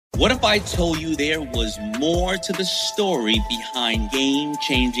What if I told you there was more to the story behind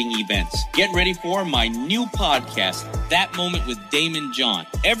game-changing events? Get ready for my new podcast, That Moment with Damon John.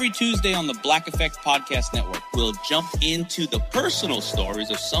 Every Tuesday on the Black Effect Podcast Network, we'll jump into the personal stories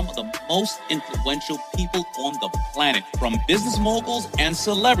of some of the most influential people on the planet, from business moguls and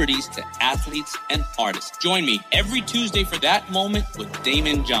celebrities to athletes and artists. Join me every Tuesday for That Moment with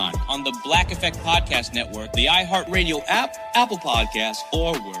Damon John on the Black Effect Podcast Network, the iHeartRadio app, Apple Podcasts,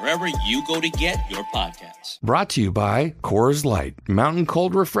 or wherever you go to get your podcasts. Brought to you by Coors Light, mountain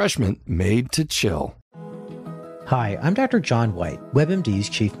cold refreshment made to chill. Hi, I'm Dr. John White, WebMD's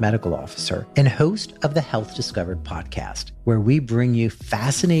Chief Medical Officer and host of the Health Discovered podcast, where we bring you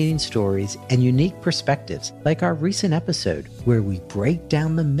fascinating stories and unique perspectives, like our recent episode where we break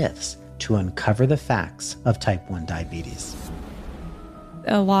down the myths to uncover the facts of type 1 diabetes.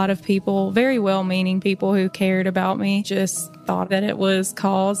 A lot of people, very well-meaning people who cared about me, just thought that it was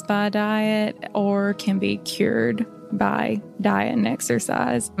caused by diet or can be cured by diet and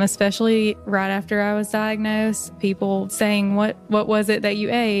exercise. Especially right after I was diagnosed, people saying, what was it that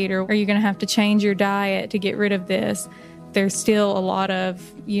you ate? Or are you going to have to change your diet to get rid of this? There's still a lot of,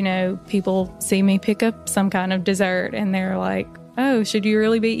 people see me pick up some kind of dessert and they're like, oh, should you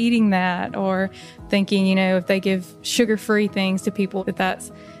really be eating that? Or thinking, if they give sugar-free things to people, that's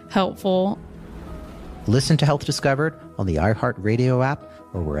helpful. Listen to Health Discovered on the iHeartRadio app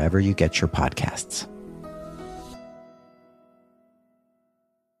or wherever you get your podcasts.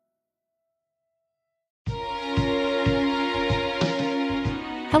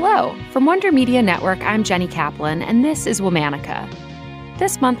 Hello. From Wonder Media Network, I'm Jenny Kaplan, and this is Womanica.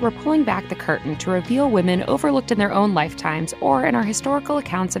 This month, we're pulling back the curtain to reveal women overlooked in their own lifetimes or in our historical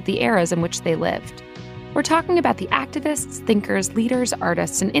accounts of the eras in which they lived. We're talking about the activists, thinkers, leaders,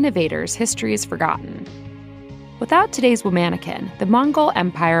 artists, and innovators history has forgotten. Without today's Womanican, the Mongol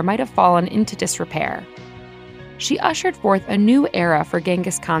Empire might have fallen into disrepair. She ushered forth a new era for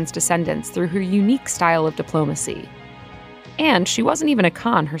Genghis Khan's descendants through her unique style of diplomacy. And she wasn't even a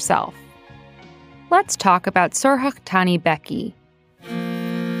Khan herself. Let's talk about Sorghaghtani Beki.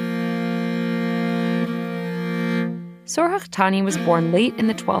 Sorghaghtani was born late in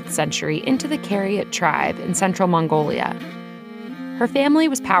the 12th century into the Kariot tribe in central Mongolia. Her family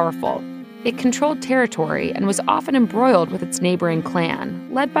was powerful. It controlled territory and was often embroiled with its neighboring clan,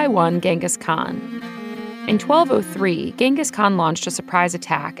 led by one Genghis Khan. In 1203, Genghis Khan launched a surprise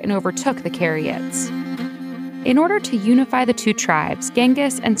attack and overtook the Kariots. In order to unify the two tribes,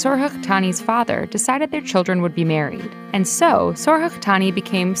 Genghis and Sorghaghtani's father decided their children would be married, and so Sorghaghtani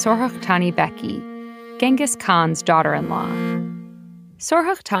became Sorghaghtani Beki, Genghis Khan's daughter-in-law.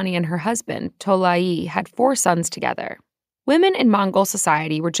 Sorghaghtani and her husband, Tolai, had 4 sons together. Women in Mongol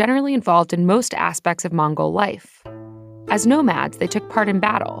society were generally involved in most aspects of Mongol life. As nomads, they took part in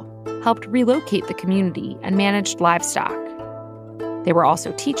battle, helped relocate the community, and managed livestock. They were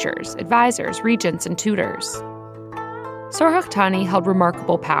also teachers, advisors, regents, and tutors. Sorghaghtani held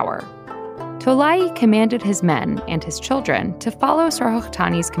remarkable power. Tolai commanded his men and his children to follow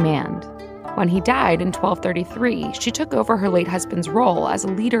Sorghaghtani's command. When he died in 1233, she took over her late husband's role as a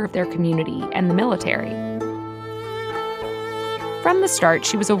leader of their community and the military. From the start,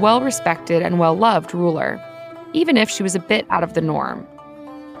 she was a well-respected and well-loved ruler, even if she was a bit out of the norm.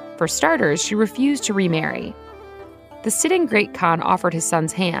 For starters, she refused to remarry. The sitting Great Khan offered his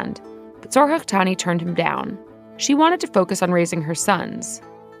son's hand, but Sorghaghtani turned him down. She wanted to focus on raising her sons.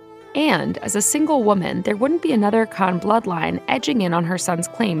 And, as a single woman, there wouldn't be another Khan bloodline edging in on her son's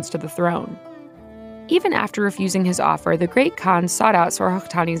claims to the throne. Even after refusing his offer, the Great Khan sought out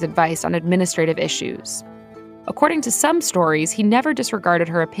Sorghaghtani's advice on administrative issues. According to some stories, he never disregarded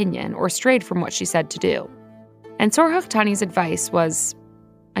her opinion or strayed from what she said to do. And Sorghaghtani's advice was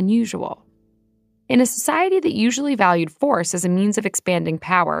unusual. In a society that usually valued force as a means of expanding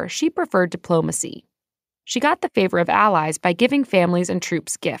power, she preferred diplomacy. She got the favor of allies by giving families and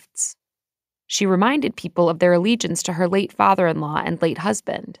troops gifts. She reminded people of their allegiance to her late father-in-law and late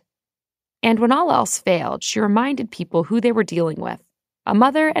husband. And when all else failed, she reminded people who they were dealing with, a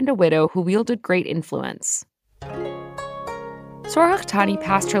mother and a widow who wielded great influence. Sorghaghtani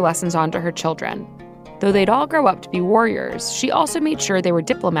passed her lessons on to her children. Though they'd all grow up to be warriors, she also made sure they were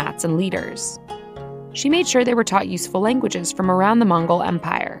diplomats and leaders. She made sure they were taught useful languages from around the Mongol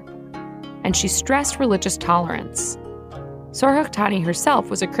Empire. And she stressed religious tolerance. Sorghaghtani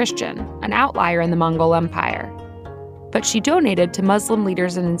herself was a Christian, an outlier in the Mongol Empire. But she donated to Muslim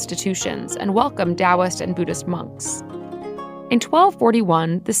leaders and institutions and welcomed Taoist and Buddhist monks. In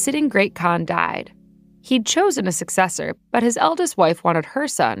 1241, the sitting Great Khan died. He'd chosen a successor, but his eldest wife wanted her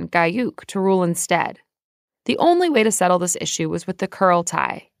son, Gayuk, to rule instead. The only way to settle this issue was with the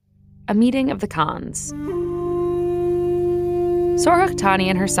Kurultai. a meeting of the Khans. Sorghaghtani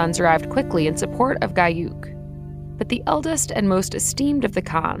and her sons arrived quickly in support of Gayuk. But the eldest and most esteemed of the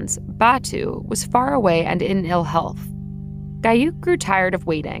Khans, Batu, was far away and in ill health. Gayuk grew tired of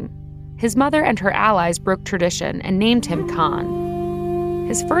waiting. His mother and her allies broke tradition and named him Khan.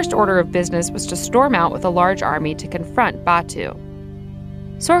 His first order of business was to storm out with a large army to confront Batu.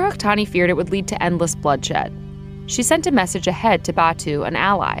 Sorghaghtani feared it would lead to endless bloodshed. She sent a message ahead to Batu, an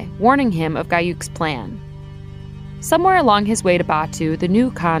ally, warning him of Gayuk's plan. Somewhere along his way to Batu, the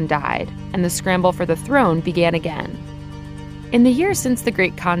new Khan died, and the scramble for the throne began again. In the years since the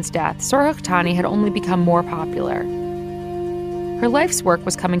great Khan's death, Sorghaghtani had only become more popular. Her life's work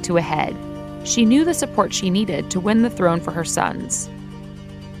was coming to a head. She knew the support she needed to win the throne for her sons.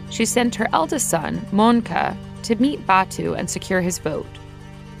 She sent her eldest son, Womanica, to meet Batu and secure his vote.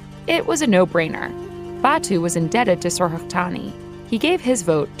 It was a no-brainer. Batu was indebted to Sorghaghtani. He gave his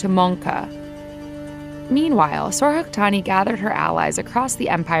vote to Womanica. Meanwhile, Sorghaghtani gathered her allies across the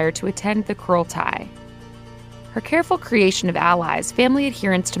empire to attend the Kurultai. Her careful creation of allies, family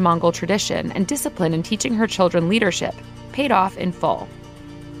adherence to Mongol tradition, and discipline in teaching her children leadership paid off in full.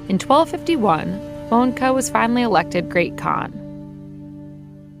 In 1251, Womanica was finally elected Great Khan.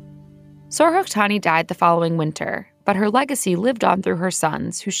 Sorghaghtani died the following winter, but her legacy lived on through her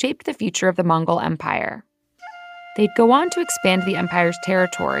sons, who shaped the future of the Mongol Empire. They'd go on to expand the empire's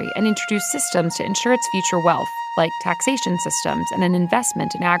territory and introduce systems to ensure its future wealth, like taxation systems and an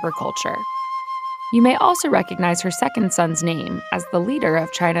investment in agriculture. You may also recognize her second son's name as the leader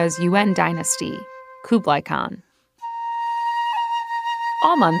of China's Yuan dynasty, Kublai Khan.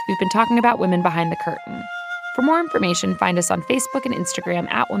 All month, we've been talking about women behind the curtain. For more information, find us on Facebook and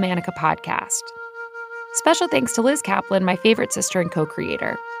Instagram at Womanica Podcast. Special thanks to Liz Kaplan, my favorite sister and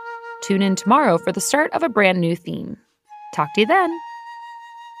co-creator. Tune in tomorrow for the start of a brand new theme. Talk to you then.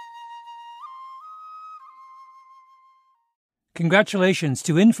 Congratulations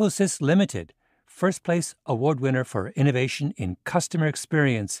to Infosys Limited, first place award winner for innovation in customer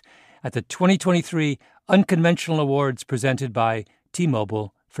experience at the 2023 Unconventional Awards presented by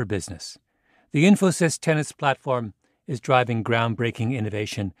T-Mobile for Business. The Infosys tennis platform is driving groundbreaking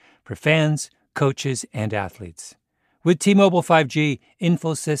innovation for fans, coaches, and athletes. With T-Mobile 5G,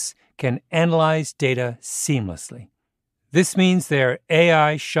 Infosys can analyze data seamlessly. This means their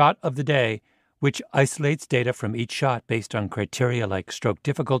AI shot of the day, which isolates data from each shot based on criteria like stroke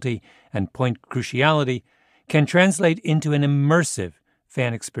difficulty and point cruciality, can translate into an immersive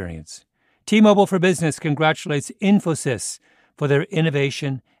fan experience. T-Mobile for Business congratulates Infosys for their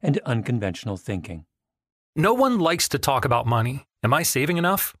innovation and unconventional thinking. No one likes to talk about money. Am I saving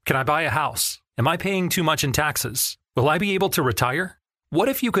enough? Can I buy a house? Am I paying too much in taxes? Will I be able to retire? What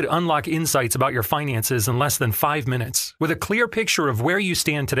if you could unlock insights about your finances in less than 5 minutes with a clear picture of where you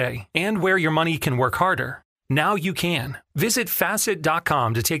stand today and where your money can work harder? Now you can. Visit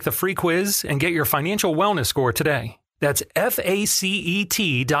Facet.com to take the free quiz and get your financial wellness score today. That's FACET.com.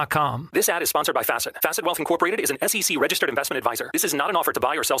 This ad is sponsored by Facet. Facet Wealth Incorporated is an SEC-registered investment advisor. This is not an offer to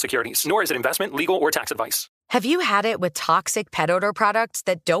buy or sell securities, nor is it investment, legal, or tax advice. Have you had it with toxic pet odor products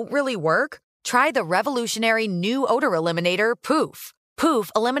that don't really work? Try the revolutionary new odor eliminator, Poof.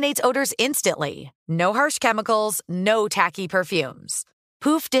 Poof eliminates odors instantly. No harsh chemicals, no tacky perfumes.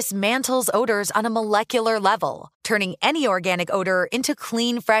 Poof dismantles odors on a molecular level, turning any organic odor into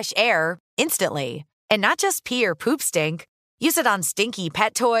clean, fresh air instantly. And not just pee or poop stink. Use it on stinky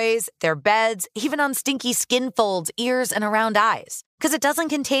pet toys, their beds, even on stinky skin folds, ears, and around eyes. Because it doesn't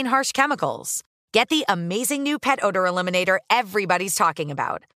contain harsh chemicals. Get the amazing new pet odor eliminator everybody's talking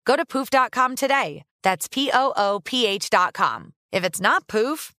about. Go to Poof.com today. That's POOPH.com. If it's not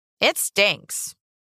Poof, it stinks.